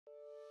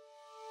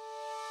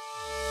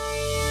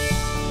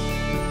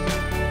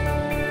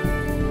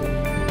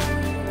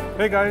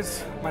Hey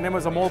guys, my name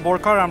is Amol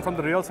Borkar. I'm from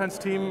the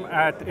RealSense team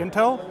at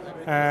Intel,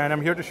 and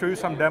I'm here to show you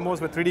some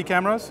demos with 3D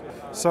cameras.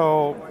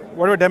 So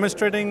what we're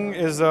demonstrating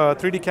is a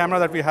 3D camera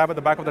that we have at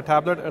the back of the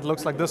tablet. It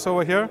looks like this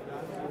over here.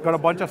 Got a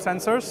bunch of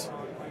sensors.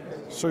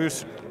 So you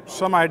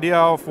some idea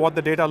of what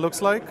the data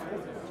looks like.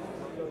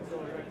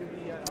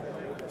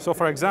 So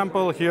for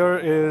example, here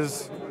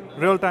is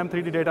real-time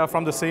 3D data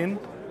from the scene.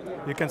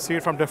 You can see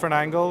it from different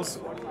angles.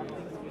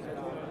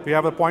 We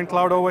have a point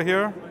cloud over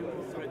here.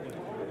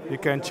 You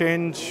can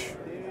change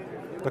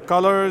the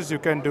colors, you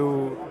can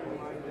do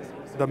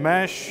the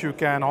mesh, you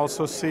can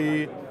also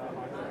see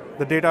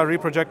the data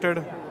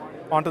reprojected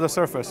onto the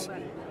surface.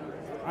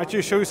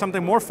 Actually, show you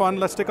something more fun,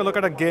 let's take a look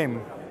at a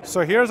game.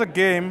 So here's a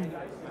game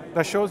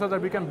that shows us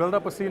that we can build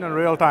up a scene in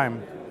real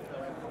time.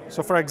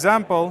 So for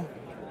example,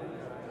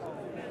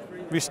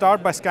 we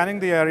start by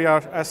scanning the area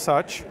as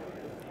such,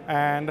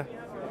 and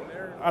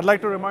I'd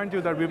like to remind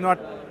you that we've not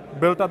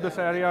built up this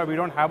area, we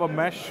don't have a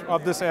mesh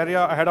of this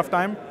area ahead of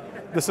time.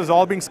 This is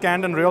all being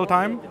scanned in real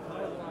time.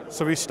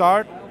 So we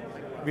start,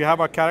 we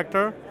have our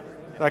character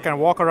that can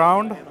walk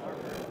around,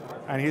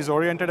 and he's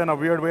oriented in a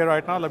weird way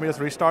right now. Let me just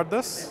restart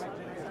this.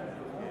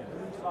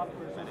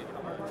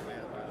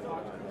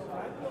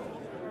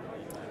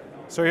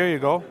 So here you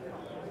go.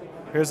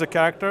 Here's the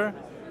character.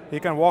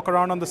 He can walk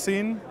around on the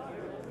scene.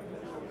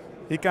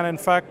 He can, in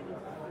fact,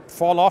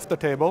 fall off the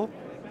table.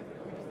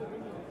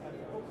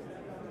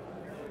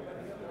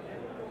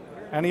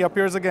 And he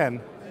appears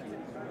again.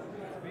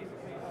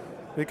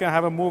 We can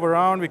have him move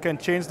around. We can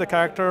change the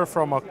character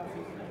from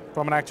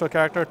an actual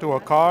character to a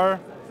car,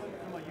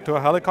 to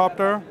a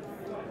helicopter,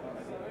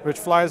 which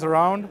flies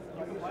around.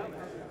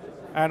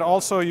 And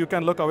also, you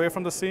can look away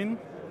from the scene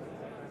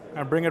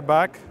and bring it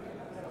back,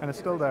 and it's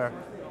still there.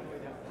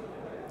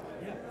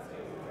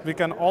 We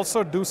can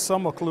also do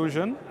some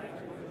occlusion,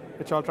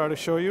 which I'll try to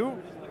show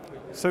you.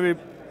 So we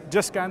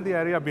just scan the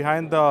area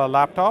behind the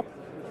laptop,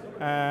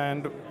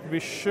 and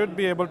we should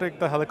be able to take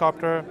the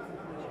helicopter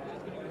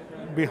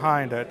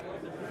behind it.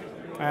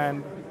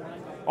 And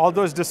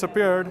although it's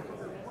disappeared,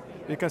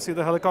 you can see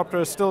the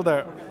helicopter is still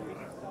there.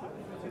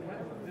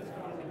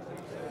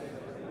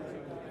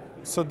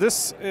 So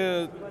this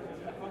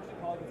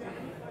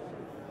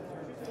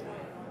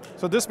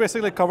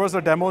basically covers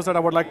the demos that I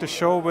would like to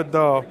show with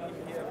the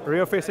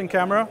rear-facing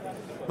camera.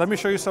 Let me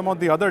show you some of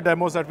the other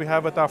demos that we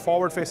have with our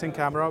forward-facing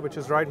camera, which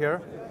is right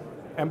here,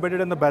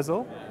 embedded in the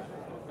bezel.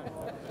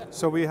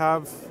 So we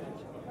have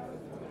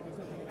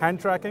hand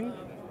tracking,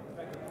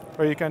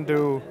 where you can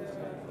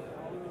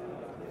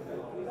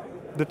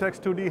detects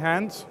 2D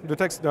hands,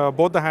 detects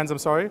both the hands, I'm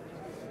sorry,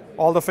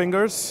 all the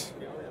fingers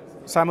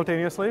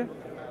simultaneously.